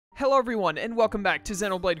Hello everyone, and welcome back to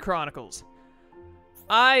Xenoblade Chronicles.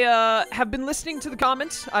 I have been listening to the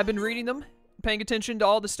comments, I've been reading them, paying attention to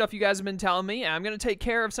all the stuff you guys have been telling me, and I'm going to take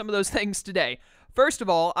care of some of those things today. First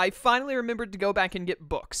of all, I finally remembered to go back and get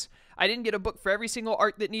books. I didn't get a book for every single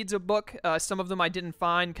art that needs a book. Some of them I didn't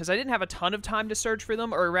find because I didn't have a ton of time to search for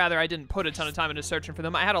them, or rather I didn't put a ton of time into searching for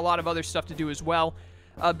them. I had a lot of other stuff to do as well.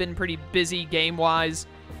 Been pretty busy game-wise,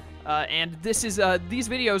 and this is, these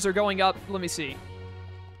videos are going up, let me see.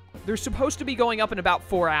 They're supposed to be going up in about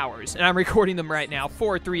 4 hours, and I'm recording them right now,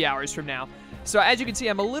 4 or 3 hours from now. So as you can see,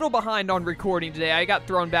 I'm a little behind on recording today. I got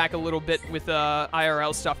thrown back a little bit with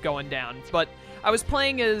IRL stuff going down, but I was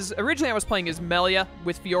playing as, originally I was playing as Melia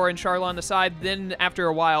with Fiora and Charla on the side. Then after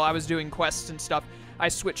a while, I was doing quests and stuff. I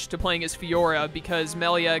switched to playing as Fiora because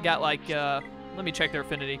Melia got like, let me check their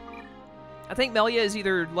affinity. I think Melia is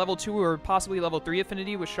either level 2 or possibly level 3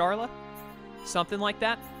 affinity with Charla, something like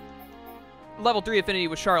that. Level 3 affinity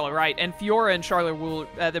with Charla, right? And Fiora and Charla will,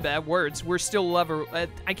 the bad words, we're still level,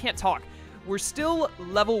 I can't talk. We're still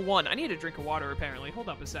level 1. I need a drink of water, apparently. Hold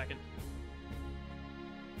up a second.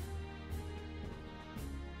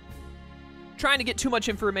 Trying to get too much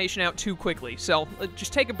information out too quickly, so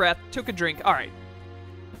just take a breath, took a drink. All right.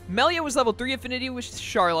 Melia was level 3 affinity with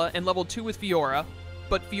Charla and level 2 with Fiora,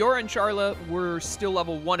 but Fiora and Charla were still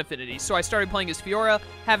level 1 affinity, so I started playing as Fiora.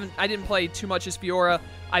 I didn't play too much as Fiora.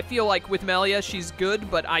 I feel like with Melia, she's good,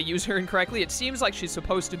 but I use her incorrectly. It seems like she's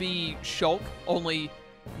supposed to be Shulk, only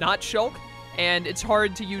not Shulk, and it's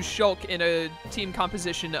hard to use Shulk in a team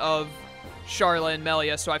composition of Charla and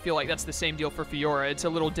Melia, so I feel like that's the same deal for Fiora. It's a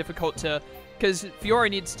little difficult to, because Fiora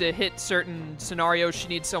needs to hit certain scenarios. She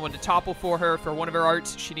needs someone to topple for her for one of her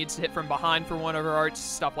arts. She needs to hit from behind for one of her arts,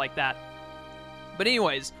 stuff like that. But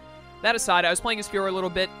anyways, that aside, I was playing as Fiora a little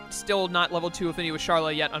bit, still not level 2 affinity with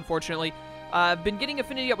Charla yet, unfortunately. I've been getting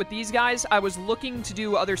affinity up with these guys. I was looking to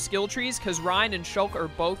do other skill trees, because Ryan and Shulk are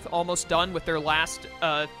both almost done with their last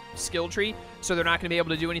skill tree, so they're not going to be able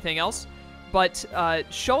to do anything else. But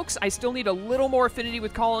Shulk's, I still need a little more affinity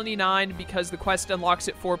with Colony 9, because the quest unlocks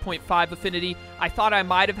at 4.5 affinity. I thought I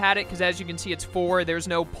might have had it, because as you can see, it's 4. There's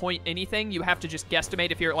no point anything. You have to just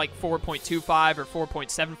guesstimate if you're at like 4.25 or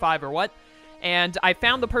 4.75 or what. And I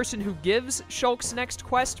found the person who gives Shulk's next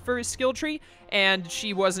quest for his skill tree, and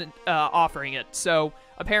she wasn't offering it. So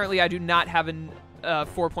apparently I do not have an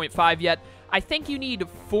 4.5 yet. I think you need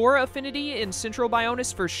 4 affinity in Central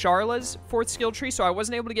Bionis for Charla's 4th skill tree, so I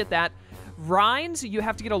wasn't able to get that. Rhine's, you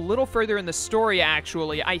have to get a little further in the story,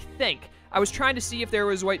 actually, I think. I was trying to see if there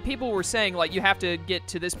was, what people were saying, like, you have to get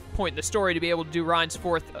to this point in the story to be able to do Rhine's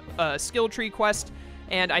 4th skill tree quest.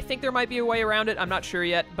 And I think there might be a way around it. I'm not sure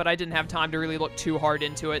yet, but I didn't have time to really look too hard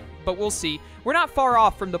into it. But we'll see. We're not far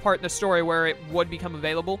off from the part in the story where it would become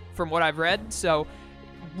available, from what I've read. So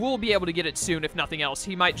we'll be able to get it soon, if nothing else.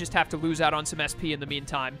 He might just have to lose out on some SP in the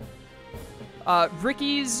meantime.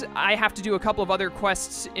 Ricky's, I have to do a couple of other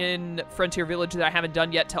quests in Frontier Village that I haven't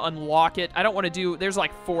done yet to unlock it. I don't want to do, there's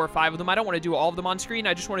like 4 or 5 of them. I don't want to do all of them on screen.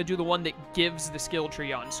 I just want to do the one that gives the skill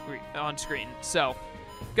tree on screen. So,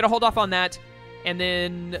 gonna hold off on that. And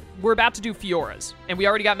then we're about to do Fiora's. And we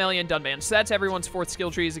already got Melia and Dunban. So that's everyone's 4th skill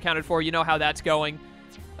tree is accounted for. You know how that's going.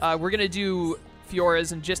 We're going to do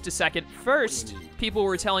Fiora's in just a second. First, people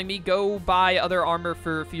were telling me go buy other armor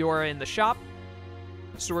for Fiora in the shop.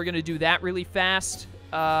 So we're going to do that really fast.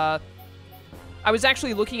 I was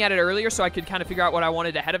actually looking at it earlier so I could kind of figure out what I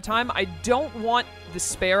wanted ahead of time. I don't want the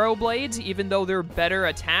Sparrow Blades, even though they're better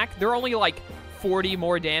attack. They're only like 40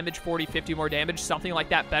 more damage, 40, 50 more damage, something like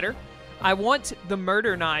that better. I want the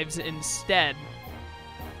Murder Knives instead,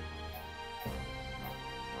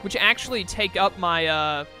 which actually take up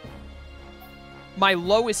my, my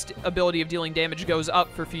lowest ability of dealing damage goes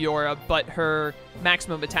up for Fiora, but her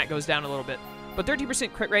maximum attack goes down a little bit. But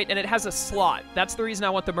 30% crit rate, and it has a slot. That's the reason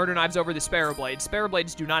I want the Murder Knives over the Sparrow Blades. Sparrow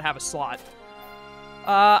Blades do not have a slot.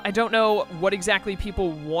 I don't know what exactly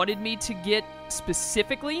people wanted me to get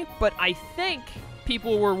specifically, but I think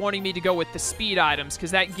people were wanting me to go with the speed items,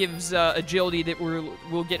 because that gives agility that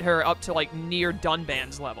will get her up to, like, near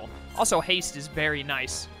Dunban's level. Also, haste is very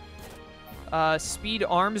nice. Speed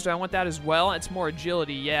arms, do I want that as well? It's more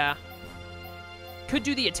agility, yeah. Could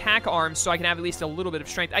do the attack arms so I can have at least a little bit of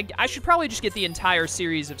strength. I should probably just get the entire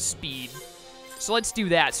series of speed. So let's do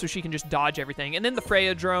that so she can just dodge everything. And then the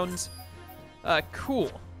Freya drones.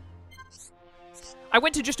 Cool. I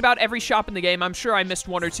went to just about every shop in the game. I'm sure I missed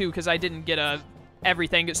 1 or 2 because I didn't get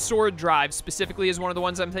everything. Sword Drive specifically is one of the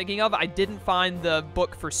ones I'm thinking of. I didn't find the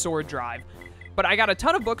book for Sword Drive. But I got a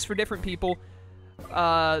ton of books for different people.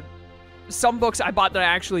 Some books I bought that I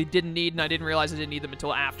actually didn't need, and I didn't realize I didn't need them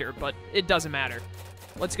until after, but it doesn't matter.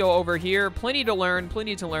 Let's go over here. Plenty to learn,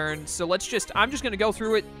 plenty to learn. So let's just, I'm just going to go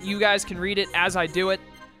through it. You guys can read it as I do it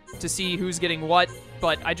to see who's getting what.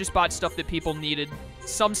 But I just bought stuff that people needed.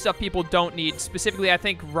 Some stuff people don't need. Specifically, I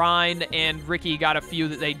think Ryan and Ricky got a few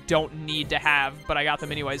that they don't need to have, but I got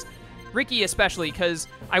them anyways. Ricky especially, because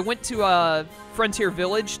I went to Frontier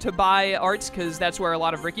Village to buy arts, because that's where a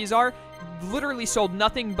lot of Ricky's are. Literally sold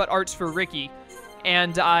nothing but arts for Ricky.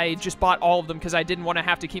 And I just bought all of them because I didn't want to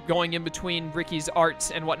have to keep going in between Ricky's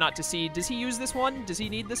arts and whatnot to see, does he use this one? Does he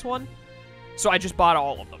need this one? So I just bought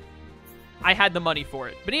all of them. I had the money for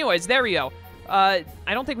it. But anyways, there we go. I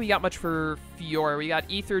don't think we got much for Fiora. We got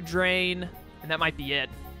Ether Drain, and that might be it.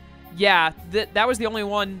 Yeah, that was the only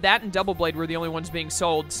one. That and Double Blade were the only ones being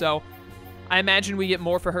sold, so I imagine we get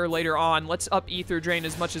more for her later on. Let's up Ether Drain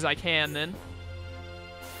as much as I can, then,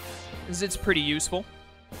 because it's pretty useful.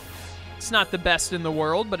 It's not the best in the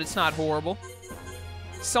world, but it's not horrible.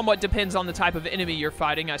 Somewhat depends on the type of enemy you're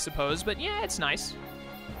fighting, I suppose, but yeah, it's nice.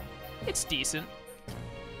 It's decent.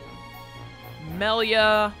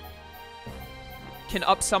 Melia can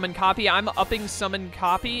up Summon Copy. I'm upping Summon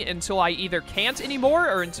Copy until I either can't anymore,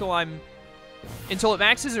 or until it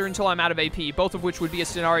maxes, or until I'm out of AP, both of which would be a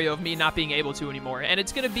scenario of me not being able to anymore. And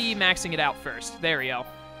it's going to be maxing it out first. There we go.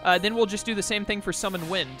 Then we'll just do the same thing for Summon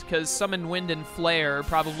Wind, because Summon Wind and Flare are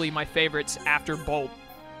probably my favorites after Bolt.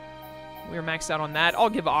 We're maxed out on that. I'll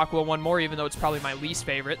give Aqua one more, even though it's probably my least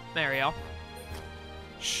favorite. There we go.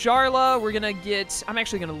 Charla, we're going to get... I'm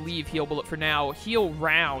actually going to leave Heal Bullet for now. Heal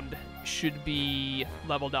Round should be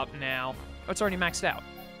leveled up now. Oh, it's already maxed out.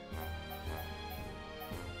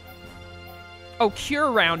 Oh,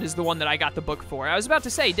 Cure Round is the one that I got the book for. I was about to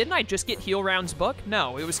say, didn't I just get Heal Round's book?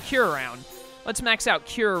 No, it was Cure Round. Let's max out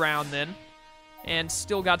Cure Round then. And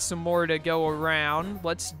still got some more to go around.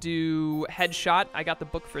 Let's do Headshot. I got the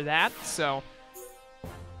book for that, so...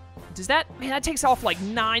 Does that... Man, that takes off like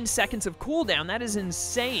 9 seconds of cooldown. That is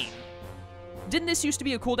insane. Didn't this used to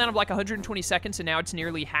be a cooldown of like 120 seconds, and now it's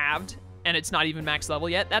nearly halved, and it's not even max level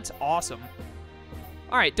yet? That's awesome.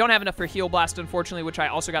 Alright, don't have enough for Heal Blast, unfortunately, which I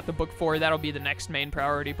also got the book for. That'll be the next main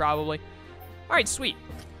priority, probably. Alright, sweet.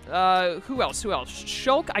 Who else?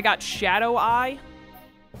 Shulk, I got Shadow Eye,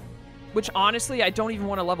 which honestly, I don't even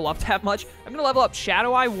want to level up that much. I'm going to level up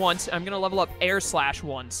Shadow Eye once, and I'm going to level up Air Slash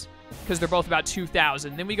once, because they're both about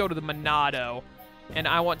 2,000. Then we go to the Monado, and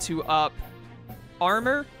I want to up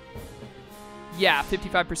Armor. Yeah,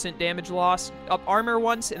 55% damage loss. Up Armor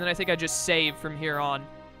once, and then I think I just save from here on.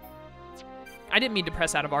 I didn't mean to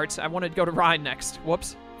press out of arts. I wanted to go to Rhine next.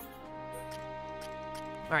 Whoops.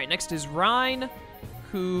 Alright, next is Rhine,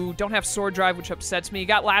 who don't have Sword Drive, which upsets me.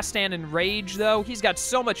 Got Last Stand and Rage, though. He's got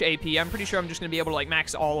so much AP. I'm pretty sure I'm just going to be able to, like,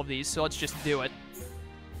 max all of these, so let's just do it.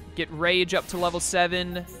 Get Rage up to level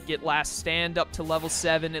 7. Get Last Stand up to level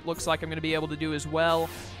 7. It looks like I'm going to be able to do as well.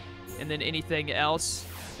 And then anything else.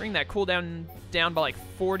 Bring that cooldown down by, like,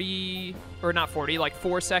 40... Or not 40, like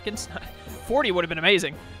 4 seconds. 40 would have been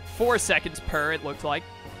amazing. 4 seconds per, it looked like.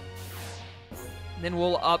 And then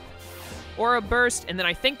we'll up Aura Burst, and then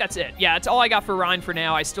I think that's it. Yeah, that's all I got for Rhine for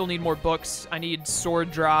now. I still need more books. I need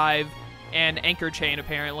Sword Drive and Anchor Chain,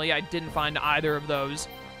 apparently. I didn't find either of those.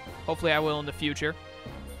 Hopefully I will in the future.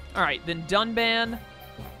 Alright, then Dunban.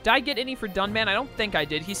 Did I get any for Dunban? I don't think I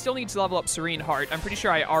did. He still needs to level up Serene Heart. I'm pretty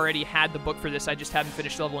sure I already had the book for this. I just haven't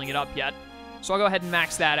finished leveling it up yet. So I'll go ahead and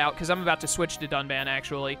max that out, because I'm about to switch to Dunban,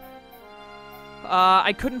 actually.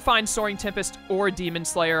 I couldn't find Soaring Tempest or Demon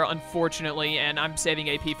Slayer, unfortunately, and I'm saving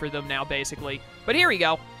AP for them now, basically. But here we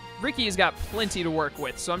go. Ricky has got plenty to work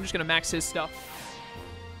with, so I'm just going to max his stuff.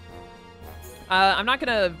 I'm not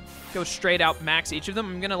going to go straight out max each of them.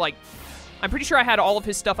 I'm going to, like... I'm pretty sure I had all of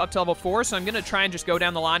his stuff up to level 4, so I'm going to try and just go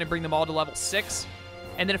down the line and bring them all to level 6.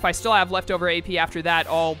 And then if I still have leftover AP after that,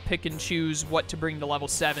 I'll pick and choose what to bring to level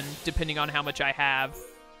 7, depending on how much I have.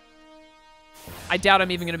 I doubt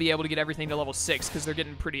I'm even going to be able to get everything to level 6, because they're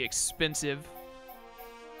getting pretty expensive.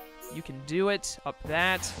 You can do it. Up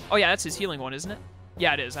that. Oh, yeah, that's his healing one, isn't it?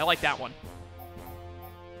 Yeah, it is. I like that one.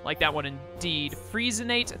 Like that one indeed.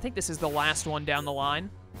 Friezenate. I think this is the last one down the line.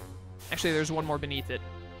 Actually, there's one more beneath it.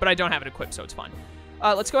 But I don't have it equipped, so it's fine.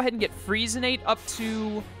 Let's go ahead and get Friezenate up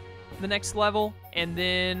to the next level. And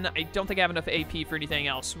then I don't think I have enough AP for anything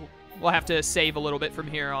else. We'll have to save a little bit from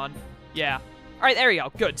here on. Yeah. All right, there we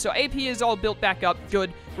go. Good. So AP is all built back up.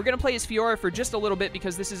 Good. We're going to play as Fiora for just a little bit,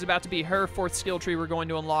 because this is about to be her 4th skill tree we're going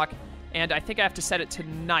to unlock. And I think I have to set it to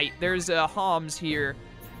night. There's a Homs here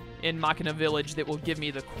in Machina Village that will give me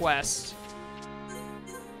the quest.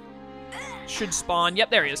 Should spawn. Yep,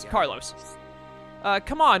 there he is. Carlos.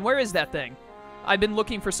 Come on, where is that thing? I've been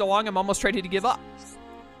looking for so long, I'm almost ready to give up.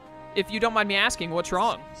 If you don't mind me asking, what's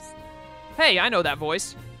wrong? Hey, I know that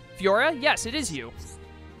voice. Fiora? Yes, it is you.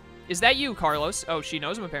 Is that you, Carlos? Oh, she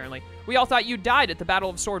knows him, apparently. We all thought you died at the Battle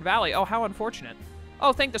of Sword Valley. Oh, how unfortunate.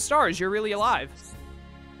 Oh, thank the stars, you're really alive.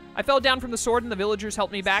 I fell down from the sword and the villagers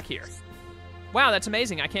helped me back here. Wow, that's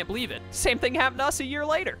amazing. I can't believe it. Same thing happened to us a year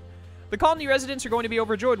later. The colony residents are going to be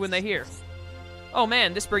overjoyed when they hear. Oh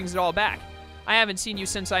man, this brings it all back. I haven't seen you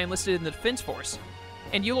since I enlisted in the defense force.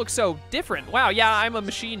 And you look so different. Wow, yeah, I'm a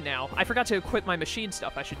machine now. I forgot to equip my machine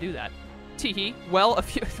stuff. I should do that. Teehee. Well, a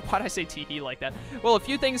few... Why'd I say teehee like that? Well, a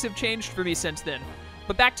few things have changed for me since then.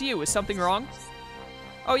 But back to you. Is something wrong?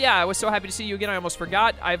 Oh yeah, I was so happy to see you again, I almost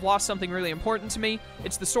forgot. I've lost something really important to me.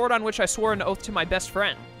 It's the sword on which I swore an oath to my best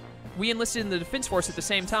friend. We enlisted in the defense force at the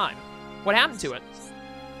same time. What happened to it?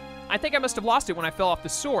 I think I must have lost it when I fell off the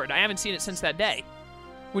sword. I haven't seen it since that day.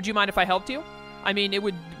 Would you mind if I helped you? I mean, it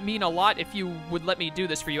would mean a lot if you would let me do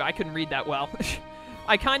this for you. I couldn't read that well.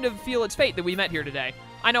 I kind of feel it's fate that we met here today.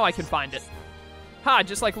 I know I can find it. Ha,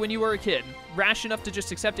 just like when you were a kid. Rash enough to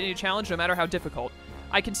just accept any challenge, no matter how difficult.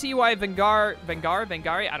 I can see why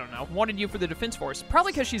Vengari, I don't know, wanted you for the defense force.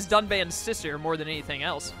 Probably because she's Dunban's sister more than anything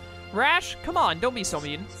else. Rash, come on, don't be so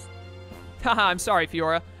mean. Haha, I'm sorry,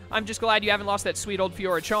 Fiora. I'm just glad you haven't lost that sweet old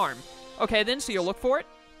Fiora charm. Okay then, so you'll look for it?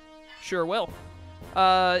 Sure will.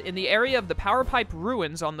 In the area of the Power Pipe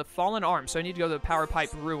Ruins on the Fallen Arm, so I need to go to the Power Pipe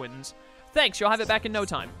Ruins. Thanks, you'll have it back in no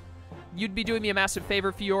time. You'd be doing me a massive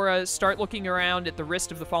favor, Fiora. Start looking around at the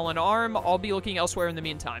wrist of the Fallen Arm. I'll be looking elsewhere in the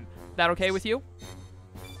meantime. That okay with you?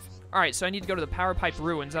 Alright, so I need to go to the Power Pipe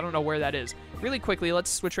Ruins. I don't know where that is. Really quickly, let's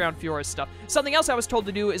switch around Fiora's stuff. Something else I was told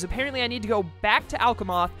to do is apparently I need to go back to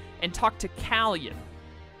Alchemoth and talk to Callion.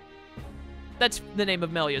 That's the name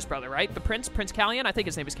of Melia's brother, right? The Prince? Prince Callion? I think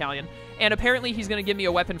his name is Callion. And apparently he's going to give me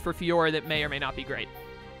a weapon for Fiora that may or may not be great.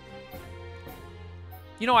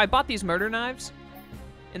 You know, I bought these murder knives,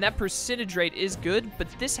 and that percentage rate is good, but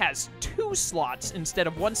this has 2 slots instead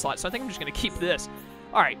of 1 slot, so I think I'm just going to keep this.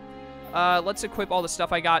 Alright. Let's equip all the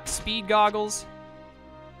stuff I got. Speed goggles.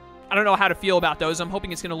 I don't know how to feel about those. I'm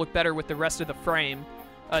hoping it's going to look better with the rest of the frame.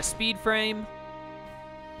 Speed frame.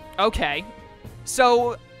 Okay.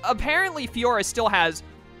 So, apparently Fiora still has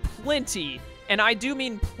plenty, and I do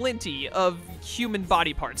mean plenty, of human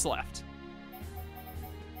body parts left.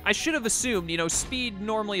 I should have assumed, you know, speed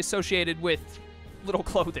normally associated with little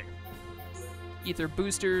clothing. Ether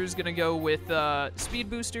boosters, gonna go with speed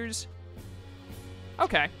boosters.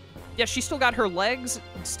 Okay. Yeah, she's still got her legs,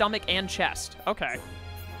 stomach, and chest. Okay.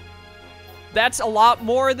 That's a lot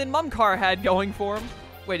more than Mumkar had going for him.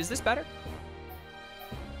 Wait, is this better?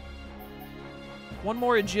 1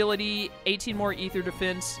 more agility, 18 more ether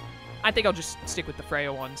defense. I think I'll just stick with the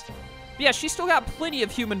Freya ones. But yeah, she's still got plenty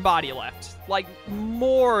of human body left. Like,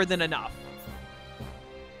 more than enough.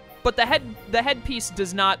 But the headpiece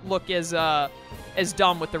does not look as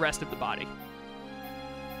dumb with the rest of the body.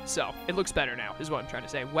 So, it looks better now, is what I'm trying to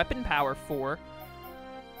say. Weapon power 4.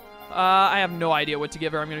 I have no idea what to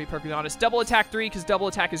give her, I'm going to be perfectly honest. Double attack 3, because double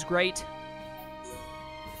attack is great.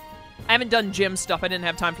 I haven't done gym stuff. I didn't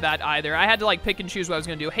have time for that either. I had to, like, pick and choose what I was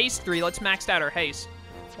going to do. Haste 3. Let's max out our haste.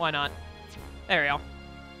 Why not? There we go.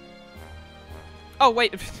 Oh,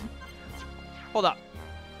 wait. Hold up.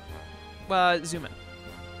 Zoom in.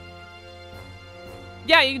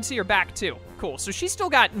 Yeah, you can see her back, too. Cool. So she's still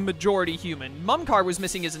got majority human. Mumkar was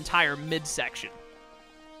missing his entire midsection.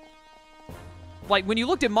 Like, when you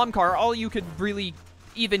looked at Mumkar, all you could really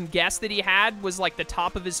even guess that he had was, like, the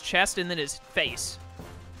top of his chest and then his face.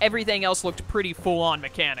 Everything else looked pretty full-on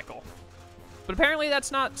mechanical. But apparently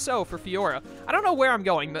that's not so for Fiora. I don't know where I'm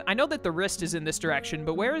going, but I know that the wrist is in this direction,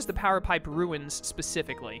 but where is the Power Pipe Ruins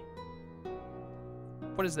specifically?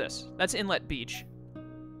 What is this? That's Inlet Beach.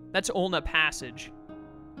 That's Olna Passage.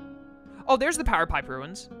 Oh, there's the Power Pipe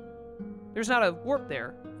Ruins. There's not a warp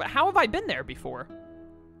there. But how have I been there before?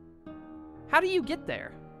 How do you get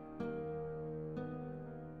there?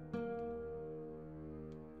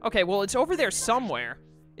 Okay, well, it's over there somewhere.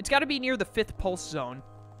 It's got to be near the 5th pulse zone.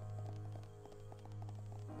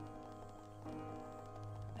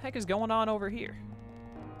 What the heck is going on over here?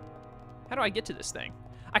 How do I get to this thing?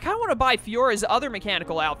 I kind of want to buy Fiora's other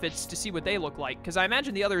mechanical outfits to see what they look like, because I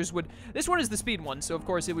imagine the others would... This one is the speed one, so of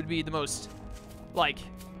course it would be the most, like,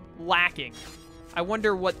 lacking. I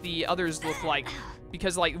wonder what the others look like,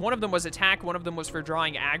 because, like, one of them was attack, one of them was for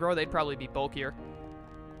drawing aggro. They'd probably be bulkier.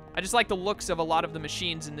 I just like the looks of a lot of the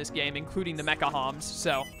machines in this game, including the Mecha-Homs,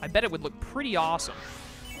 so I bet it would look pretty awesome.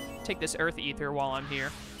 Take this Earth Ether while I'm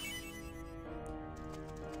here.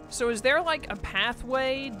 So is there, like, a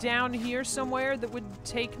pathway down here somewhere that would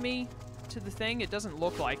take me to the thing? It doesn't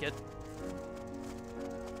look like it.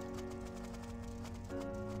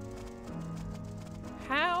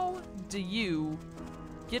 How do you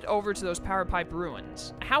get over to those power pipe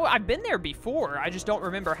ruins? How? I've been there before. I just don't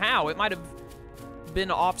remember how. It might have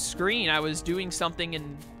been off screen. I was doing something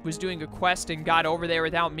and was doing a quest and got over there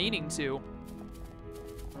without meaning to.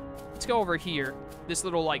 Let's go over here. This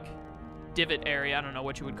little, like, divot area. I don't know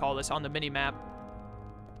what you would call this on the mini-map.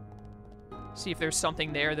 See if there's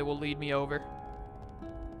something there that will lead me over.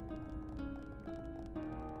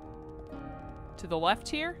 To the left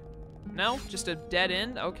here? No? Just a dead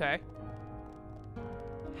end? Okay.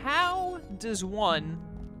 How does one...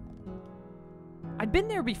 I've been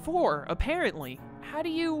there before, apparently. How do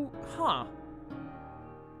you... Huh.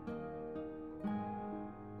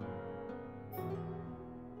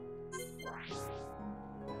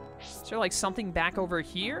 Is there, like, something back over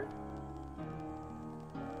here?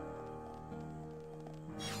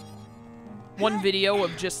 One video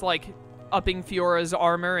of just, like, upping Fiora's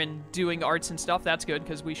armor and doing arts and stuff. That's good,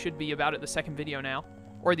 because we should be about at the second video now.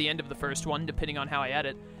 Or the end of the first one, depending on how I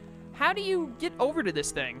edit. How do you get over to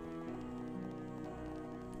this thing?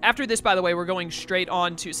 After this, by the way, we're going straight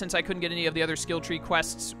on to, since I couldn't get any of the other skill tree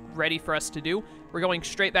quests ready for us to do, we're going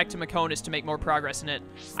straight back to Mecha-Homs to make more progress in it.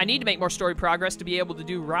 I need to make more story progress to be able to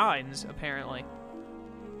do Rhines, apparently.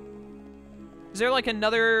 Is there, like,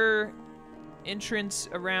 another entrance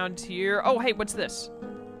around here? Oh, hey, what's this?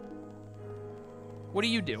 What do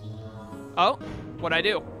you do? Oh, what'd I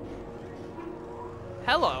do?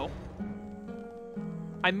 Hello.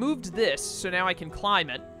 I moved this, so now I can climb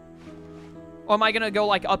it. Oh, am I gonna go,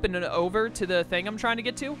 like, up and over to the thing I'm trying to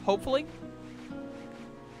get to? Hopefully.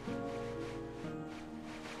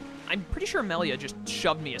 I'm pretty sure Melia just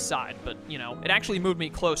shoved me aside, but, you know, it actually moved me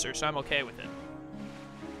closer, so I'm okay with it.